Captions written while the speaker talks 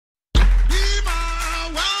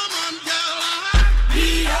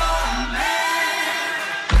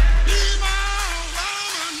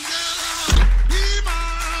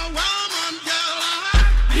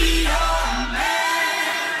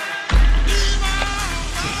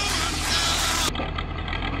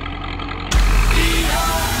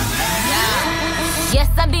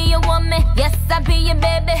me. Yes, I'll be your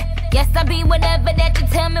baby. Yes, I'll be whatever that you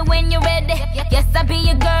tell me when you're ready. Yes, I'll be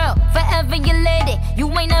your girl, forever your lady. You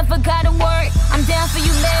ain't never gotta worry, I'm down for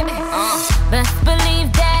you, baby. Best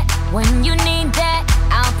believe that, when you need that,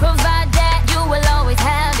 I'll provide that. You will always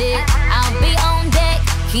have it. I'll be on deck,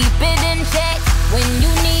 keep it in check. When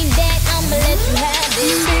you need that, I'ma let you have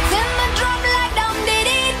it. Beating the drum like dum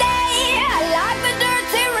diddy day. I like the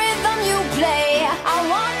dirty rhythm you play. I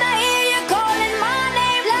wanna hear you calling my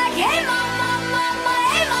name like, hey mama, mama,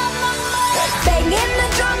 hey mama, mama. Banging the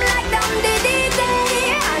drum like dum diddy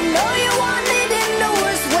day. I know you want it in the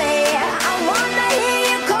worst way. I wanna hear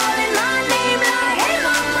you calling my name like, hey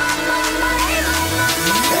mama, mama, hey mama,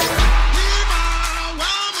 mama.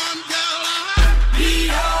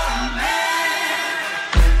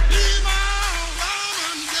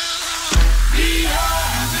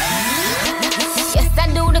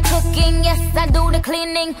 Yes, I do the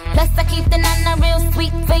cleaning. Plus I keep the nana real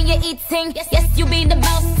sweet for your eating. Yes, you be the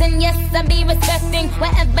boss and yes, I be respecting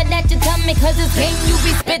whatever that you tell me, cause it's game you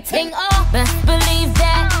be spitting. Oh, best believe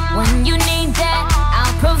that, when you need that,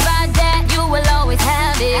 I'll provide that. You will always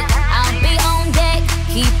have it. I'll be on deck,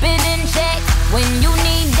 keep it in check. When you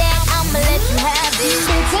need that, I'ma let you have it.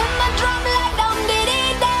 Beating the drum like dum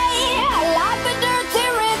diddy day. I like the dirty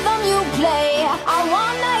rhythm you play. I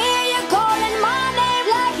wanna hear you calling my name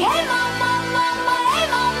like, hey mama, mama, hey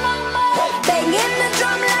mama, mama. Banging the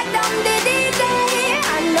drum like dum diddy day.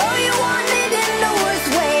 I know you want it in the worst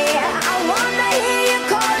way. I wanna hear you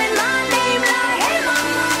calling my name like, hey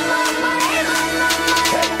mama, mama, hey mama, mama.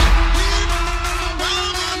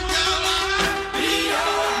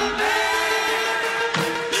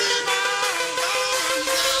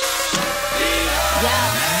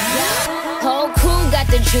 Whole crew got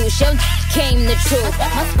the juice, yo came the truth.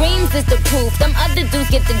 My screams is the proof, them other dudes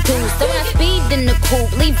get the deuce. So I speed in the coupe,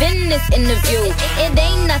 leaving this interview. It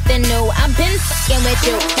ain't nothing new, I've been fucking with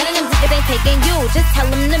you. None of them niggas ain't taking you, just tell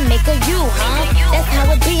them to make a you, huh? That's how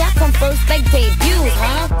it be, I come first like debuts,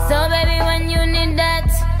 huh? So baby, when you need that,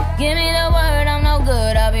 give me the word, I'm no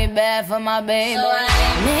good, I'll be bad for my baby. So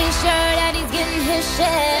make sure that he's getting his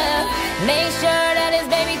share. Make sure that his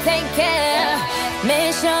baby take care.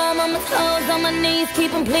 Make sure I'm on my toes, on my knees,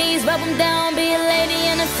 keep him pleased, rub him down, be a lady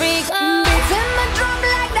and a freak. Oh.